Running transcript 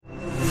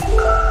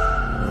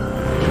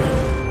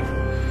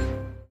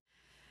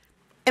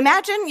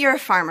Imagine you're a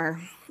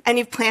farmer and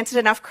you've planted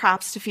enough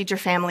crops to feed your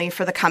family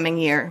for the coming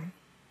year.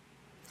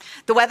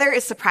 The weather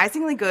is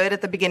surprisingly good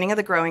at the beginning of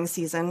the growing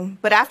season,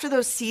 but after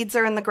those seeds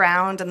are in the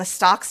ground and the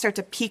stalks start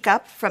to peek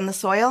up from the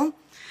soil,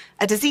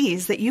 a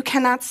disease that you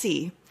cannot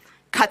see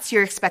cuts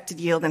your expected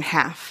yield in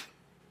half.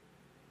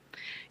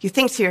 You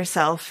think to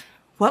yourself,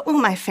 what will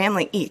my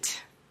family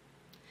eat?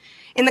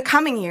 In the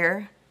coming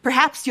year,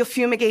 perhaps you'll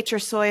fumigate your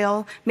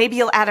soil, maybe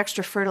you'll add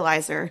extra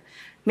fertilizer,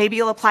 maybe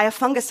you'll apply a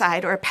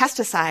fungicide or a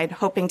pesticide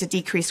hoping to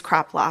decrease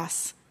crop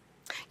loss.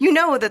 You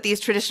know that these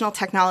traditional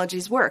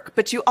technologies work,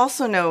 but you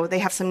also know they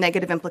have some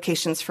negative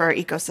implications for our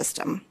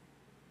ecosystem.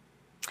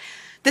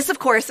 This, of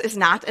course, is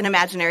not an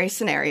imaginary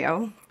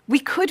scenario. We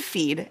could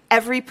feed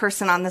every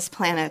person on this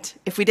planet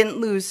if we didn't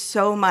lose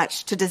so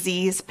much to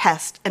disease,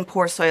 pest, and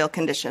poor soil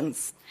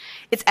conditions.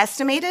 It's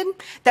estimated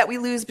that we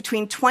lose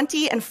between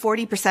 20 and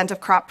 40%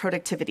 of crop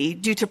productivity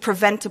due to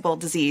preventable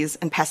disease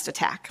and pest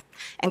attack.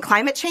 And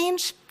climate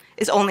change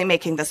is only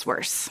making this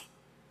worse.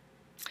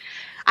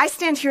 I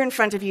stand here in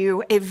front of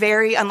you, a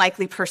very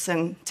unlikely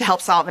person to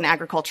help solve an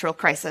agricultural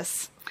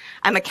crisis.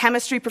 I'm a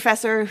chemistry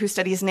professor who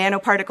studies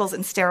nanoparticles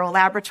in sterile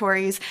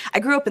laboratories. I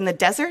grew up in the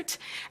desert,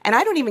 and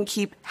I don't even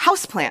keep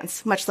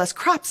houseplants, much less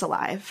crops,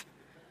 alive.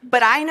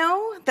 But I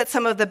know that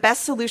some of the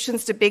best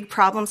solutions to big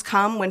problems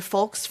come when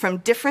folks from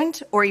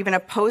different or even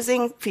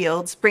opposing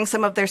fields bring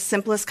some of their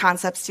simplest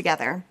concepts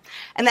together.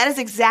 And that is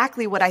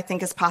exactly what I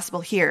think is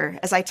possible here,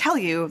 as I tell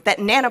you that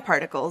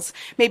nanoparticles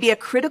may be a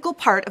critical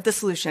part of the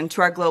solution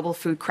to our global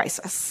food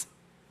crisis.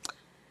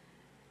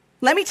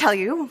 Let me tell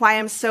you why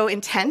I'm so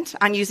intent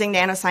on using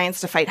nanoscience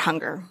to fight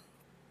hunger.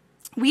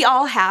 We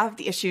all have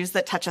the issues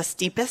that touch us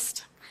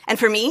deepest, and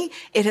for me,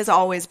 it has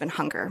always been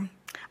hunger.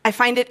 I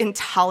find it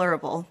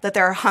intolerable that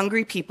there are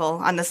hungry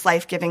people on this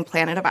life-giving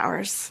planet of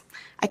ours.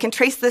 I can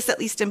trace this, at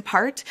least in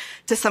part,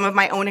 to some of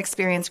my own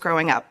experience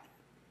growing up.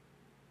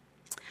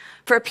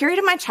 For a period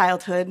of my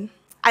childhood,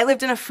 I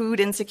lived in a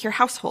food-insecure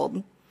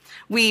household.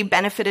 We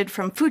benefited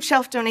from food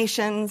shelf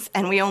donations,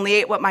 and we only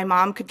ate what my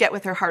mom could get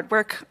with her hard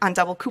work on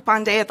double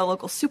coupon day at the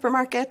local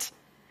supermarket.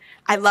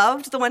 I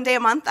loved the one day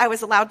a month I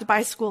was allowed to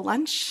buy school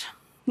lunch.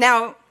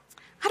 Now,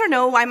 I don't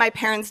know why my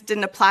parents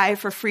didn't apply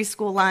for free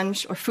school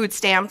lunch or food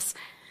stamps,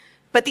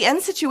 but the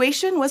end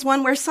situation was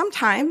one where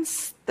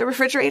sometimes the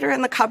refrigerator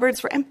and the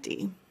cupboards were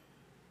empty.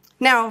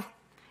 Now,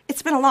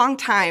 it's been a long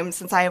time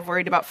since I have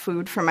worried about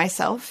food for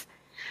myself,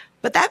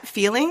 but that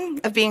feeling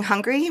of being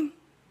hungry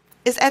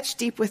is etched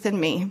deep within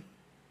me.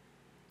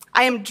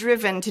 I am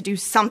driven to do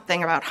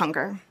something about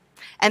hunger,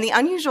 and the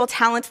unusual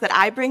talent that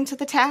I bring to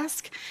the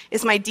task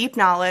is my deep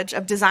knowledge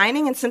of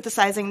designing and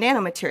synthesizing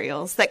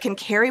nanomaterials that can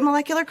carry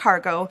molecular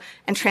cargo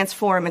and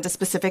transform into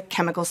specific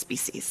chemical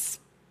species.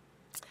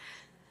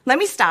 Let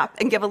me stop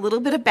and give a little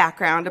bit of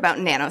background about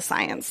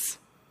nanoscience.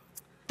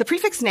 The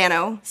prefix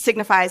nano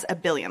signifies a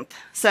billionth,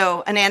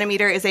 so a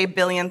nanometer is a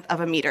billionth of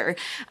a meter.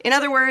 In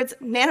other words,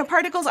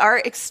 nanoparticles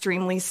are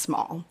extremely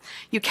small.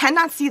 You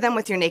cannot see them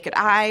with your naked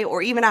eye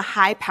or even a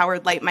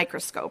high-powered light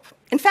microscope.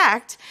 In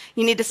fact,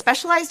 you need a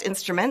specialized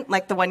instrument,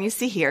 like the one you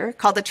see here,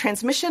 called a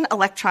transmission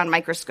electron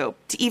microscope,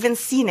 to even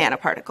see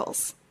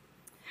nanoparticles.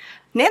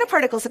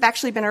 Nanoparticles have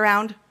actually been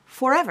around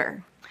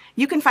forever.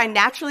 You can find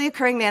naturally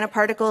occurring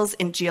nanoparticles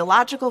in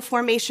geological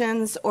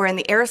formations or in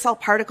the aerosol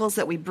particles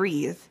that we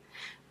breathe.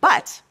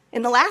 But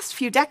in the last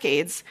few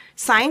decades,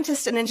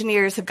 scientists and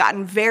engineers have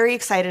gotten very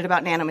excited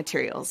about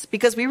nanomaterials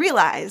because we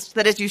realized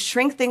that as you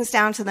shrink things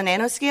down to the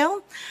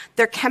nanoscale,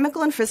 their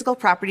chemical and physical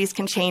properties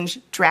can change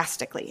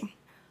drastically.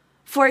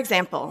 For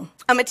example,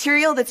 a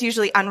material that's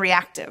usually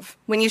unreactive,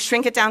 when you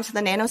shrink it down to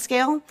the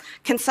nanoscale,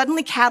 can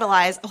suddenly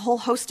catalyze a whole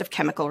host of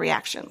chemical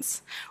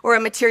reactions. Or a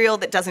material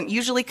that doesn't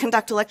usually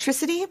conduct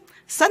electricity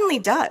suddenly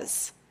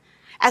does.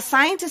 As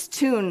scientists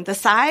tune the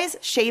size,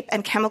 shape,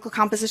 and chemical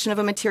composition of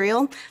a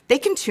material, they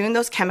can tune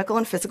those chemical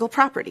and physical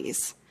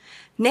properties.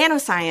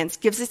 Nanoscience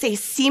gives us a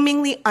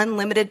seemingly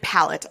unlimited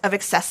palette of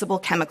accessible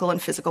chemical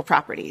and physical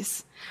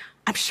properties.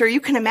 I'm sure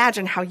you can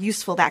imagine how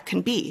useful that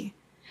can be.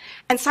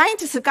 And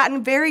scientists have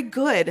gotten very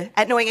good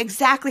at knowing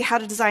exactly how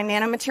to design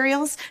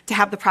nanomaterials to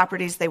have the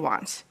properties they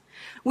want.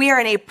 We are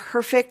in a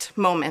perfect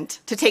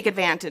moment to take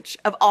advantage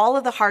of all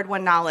of the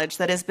hard-won knowledge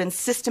that has been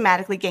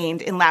systematically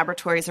gained in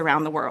laboratories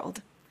around the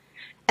world.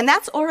 And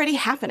that's already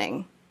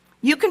happening.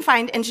 You can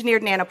find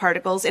engineered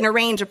nanoparticles in a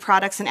range of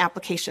products and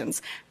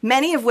applications,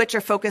 many of which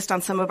are focused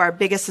on some of our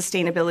biggest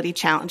sustainability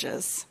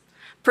challenges.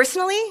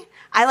 Personally,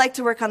 I like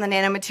to work on the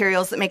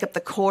nanomaterials that make up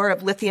the core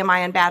of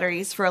lithium-ion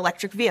batteries for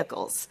electric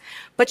vehicles.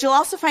 But you'll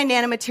also find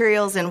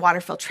nanomaterials in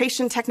water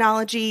filtration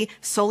technology,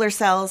 solar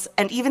cells,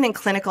 and even in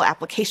clinical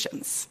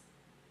applications.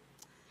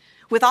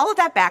 With all of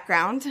that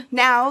background,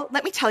 now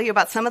let me tell you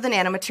about some of the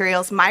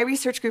nanomaterials my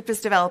research group is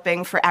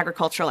developing for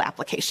agricultural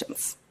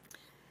applications.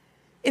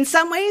 In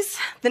some ways,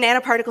 the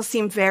nanoparticles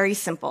seem very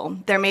simple.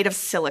 They're made of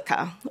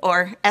silica,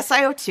 or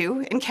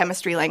SiO2 in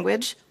chemistry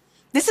language.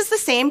 This is the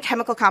same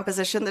chemical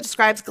composition that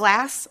describes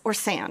glass or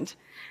sand.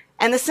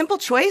 And the simple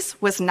choice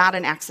was not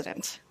an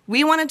accident.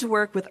 We wanted to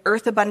work with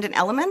earth-abundant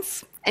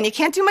elements, and you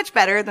can't do much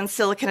better than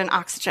silicon and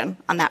oxygen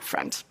on that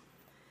front.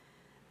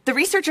 The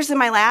researchers in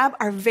my lab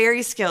are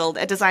very skilled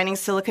at designing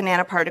silica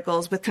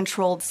nanoparticles with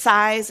controlled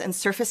size and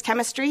surface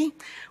chemistry.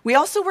 We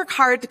also work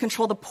hard to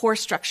control the pore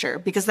structure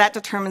because that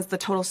determines the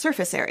total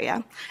surface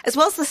area, as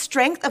well as the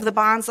strength of the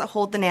bonds that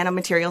hold the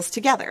nanomaterials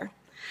together.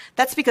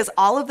 That's because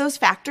all of those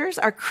factors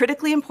are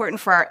critically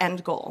important for our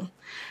end goal,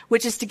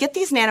 which is to get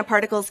these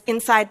nanoparticles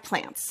inside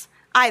plants,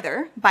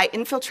 either by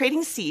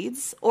infiltrating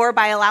seeds or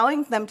by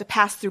allowing them to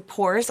pass through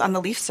pores on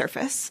the leaf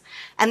surface,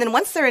 and then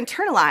once they're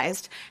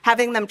internalized,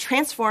 having them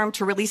transform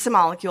to release a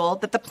molecule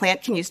that the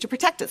plant can use to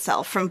protect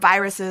itself from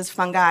viruses,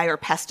 fungi, or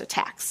pest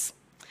attacks.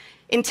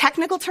 In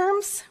technical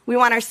terms, we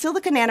want our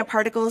silica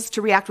nanoparticles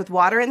to react with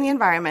water in the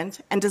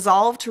environment and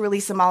dissolve to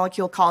release a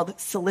molecule called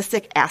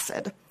silicic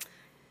acid.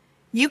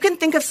 You can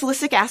think of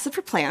silicic acid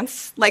for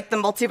plants like the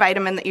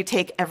multivitamin that you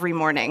take every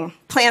morning.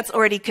 Plants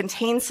already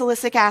contain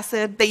silicic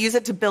acid. They use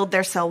it to build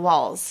their cell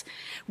walls.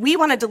 We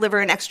want to deliver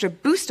an extra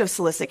boost of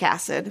silicic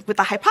acid with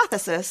the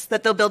hypothesis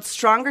that they'll build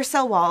stronger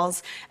cell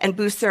walls and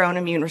boost their own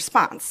immune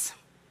response.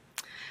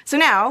 So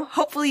now,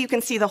 hopefully you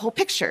can see the whole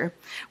picture.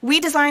 We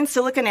designed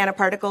silica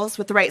nanoparticles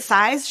with the right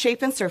size,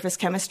 shape, and surface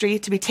chemistry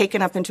to be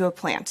taken up into a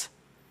plant.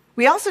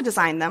 We also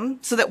designed them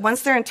so that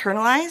once they're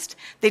internalized,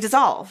 they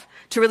dissolve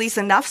to release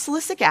enough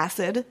silicic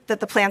acid that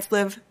the plants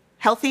live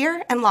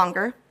healthier and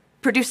longer,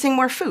 producing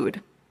more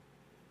food.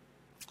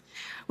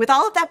 With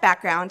all of that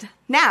background,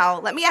 now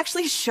let me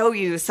actually show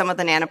you some of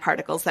the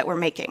nanoparticles that we're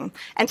making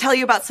and tell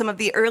you about some of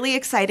the early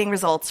exciting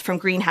results from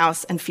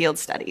greenhouse and field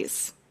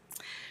studies.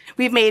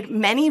 We've made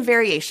many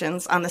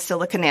variations on the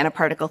silica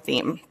nanoparticle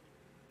theme.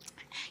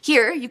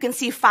 Here, you can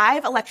see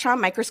 5 electron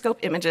microscope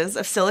images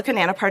of silica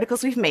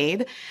nanoparticles we've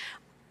made.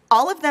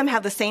 All of them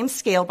have the same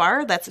scale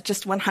bar, that's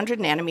just 100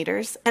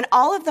 nanometers, and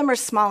all of them are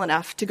small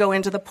enough to go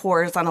into the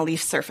pores on a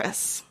leaf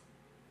surface.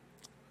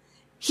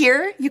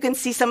 Here, you can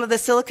see some of the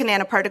silica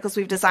nanoparticles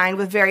we've designed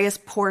with various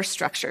pore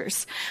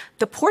structures.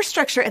 The pore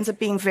structure ends up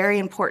being very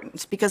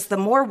important because the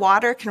more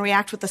water can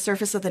react with the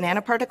surface of the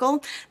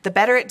nanoparticle, the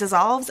better it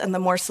dissolves and the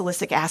more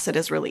silicic acid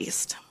is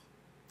released.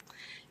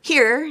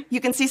 Here,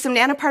 you can see some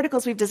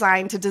nanoparticles we've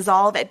designed to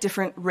dissolve at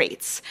different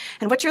rates.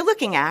 And what you're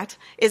looking at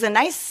is a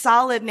nice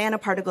solid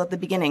nanoparticle at the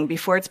beginning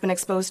before it's been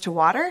exposed to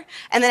water.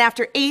 And then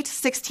after 8,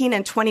 16,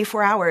 and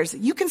 24 hours,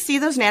 you can see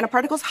those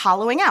nanoparticles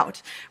hollowing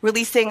out,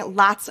 releasing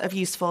lots of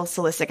useful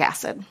silicic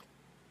acid.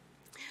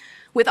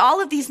 With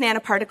all of these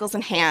nanoparticles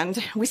in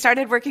hand, we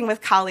started working with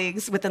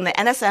colleagues within the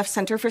NSF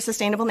Center for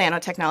Sustainable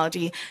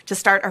Nanotechnology to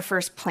start our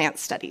first plant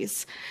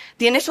studies.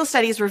 The initial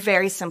studies were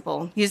very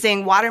simple,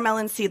 using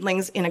watermelon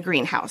seedlings in a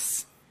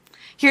greenhouse.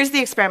 Here's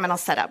the experimental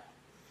setup.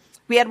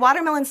 We had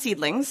watermelon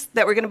seedlings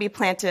that were going to be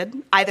planted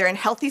either in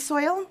healthy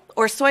soil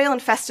or soil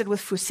infested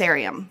with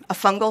Fusarium, a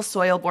fungal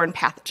soil-borne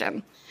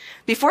pathogen.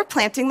 Before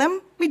planting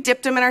them, we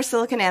dipped them in our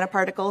silica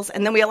nanoparticles,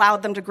 and then we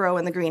allowed them to grow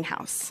in the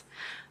greenhouse.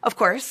 Of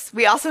course,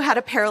 we also had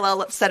a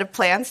parallel set of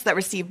plants that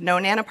received no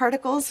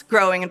nanoparticles,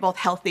 growing in both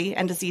healthy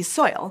and diseased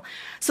soil.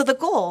 So the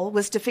goal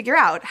was to figure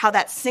out how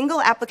that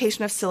single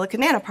application of silica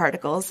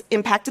nanoparticles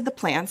impacted the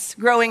plants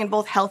growing in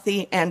both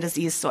healthy and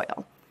diseased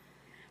soil.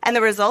 And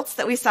the results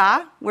that we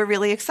saw were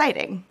really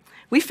exciting.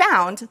 We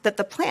found that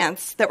the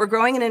plants that were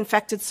growing in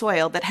infected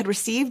soil that had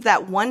received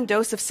that one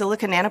dose of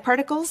silica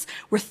nanoparticles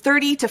were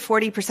 30 to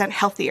 40%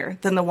 healthier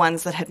than the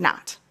ones that had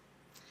not.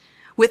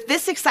 With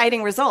this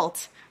exciting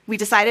result, we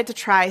decided to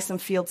try some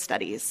field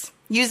studies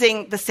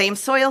using the same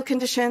soil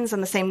conditions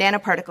and the same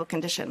nanoparticle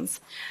conditions.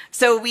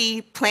 So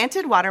we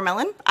planted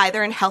watermelon,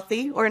 either in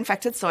healthy or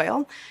infected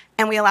soil,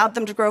 and we allowed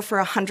them to grow for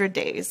 100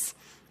 days.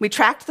 We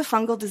tracked the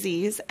fungal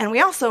disease, and we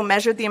also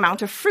measured the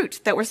amount of fruit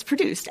that was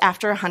produced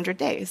after 100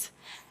 days.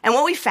 And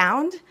what we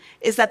found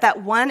is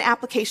that one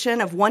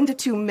application of 1 to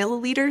 2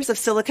 milliliters of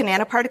silica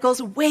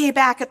nanoparticles way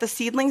back at the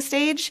seedling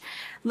stage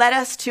led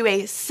us to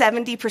a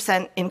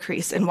 70%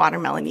 increase in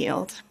watermelon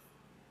yield.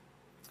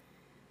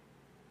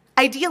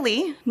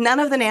 Ideally, none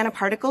of the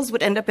nanoparticles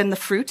would end up in the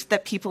fruit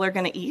that people are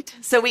going to eat.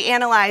 So we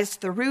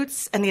analyzed the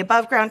roots and the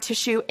above-ground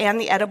tissue and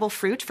the edible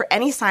fruit for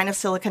any sign of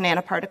silica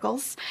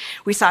nanoparticles.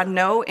 We saw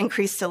no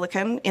increased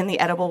silicon in the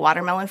edible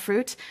watermelon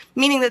fruit,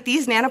 meaning that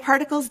these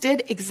nanoparticles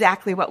did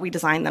exactly what we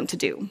designed them to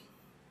do.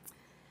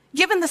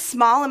 Given the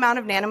small amount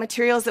of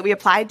nanomaterials that we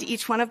applied to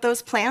each one of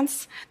those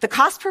plants, the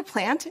cost per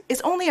plant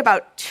is only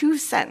about 2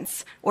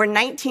 cents, or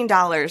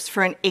 $19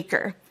 for an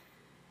acre.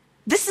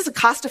 This is a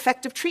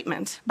cost-effective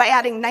treatment. By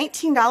adding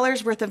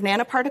 $19 worth of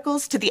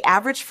nanoparticles to the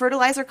average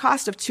fertilizer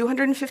cost of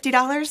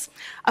 $250,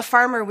 a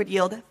farmer would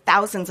yield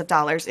thousands of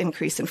dollars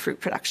increase in fruit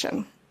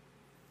production.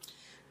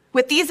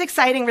 With these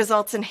exciting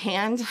results in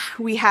hand,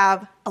 we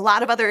have a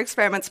lot of other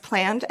experiments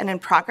planned and in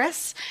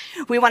progress.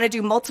 We want to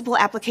do multiple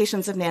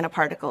applications of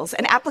nanoparticles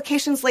and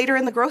applications later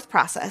in the growth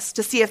process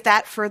to see if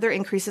that further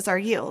increases our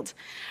yield.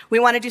 We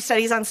want to do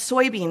studies on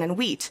soybean and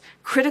wheat,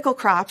 critical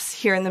crops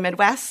here in the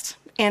Midwest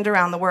and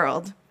around the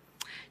world.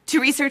 2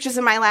 researchers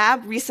in my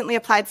lab recently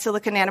applied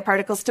silica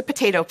nanoparticles to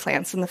potato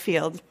plants in the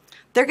field.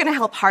 They're going to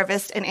help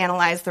harvest and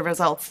analyze the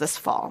results this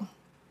fall.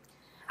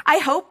 I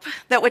hope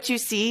that what you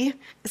see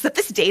is that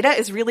this data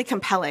is really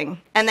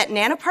compelling and that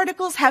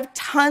nanoparticles have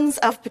tons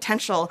of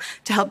potential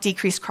to help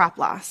decrease crop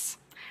loss.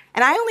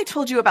 And I only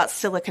told you about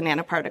silica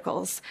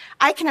nanoparticles.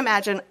 I can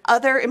imagine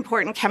other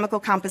important chemical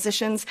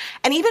compositions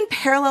and even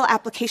parallel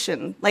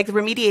application, like the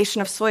remediation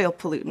of soil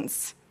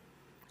pollutants.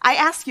 I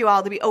ask you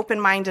all to be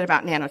open-minded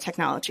about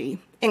nanotechnology,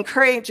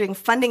 encouraging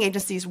funding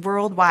agencies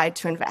worldwide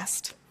to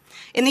invest.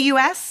 In the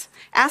US,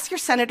 ask your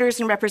senators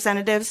and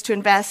representatives to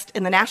invest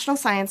in the National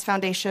Science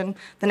Foundation,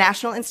 the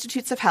National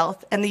Institutes of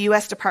Health, and the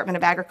US Department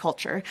of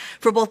Agriculture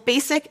for both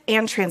basic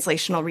and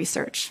translational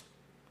research.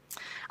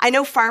 I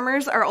know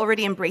farmers are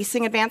already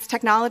embracing advanced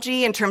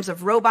technology in terms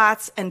of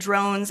robots and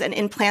drones and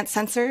in-plant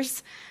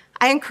sensors.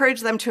 I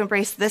encourage them to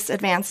embrace this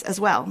advance as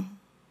well.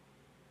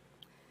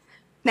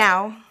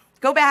 Now,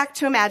 go back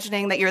to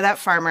imagining that you're that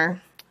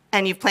farmer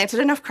and you've planted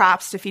enough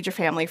crops to feed your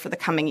family for the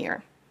coming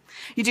year.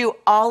 You do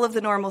all of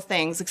the normal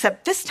things,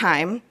 except this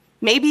time,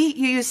 maybe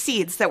you use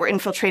seeds that were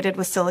infiltrated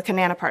with silica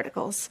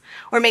nanoparticles.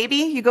 Or maybe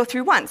you go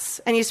through once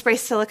and you spray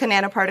silica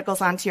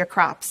nanoparticles onto your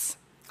crops.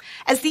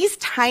 As these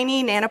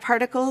tiny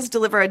nanoparticles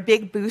deliver a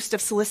big boost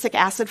of silicic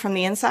acid from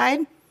the inside,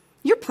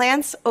 your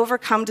plants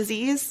overcome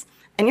disease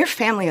and your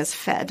family is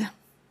fed.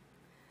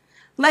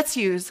 Let's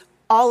use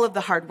all of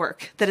the hard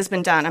work that has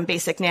been done on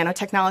basic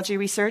nanotechnology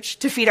research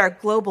to feed our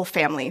global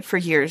family for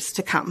years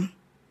to come.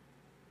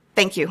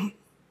 Thank you.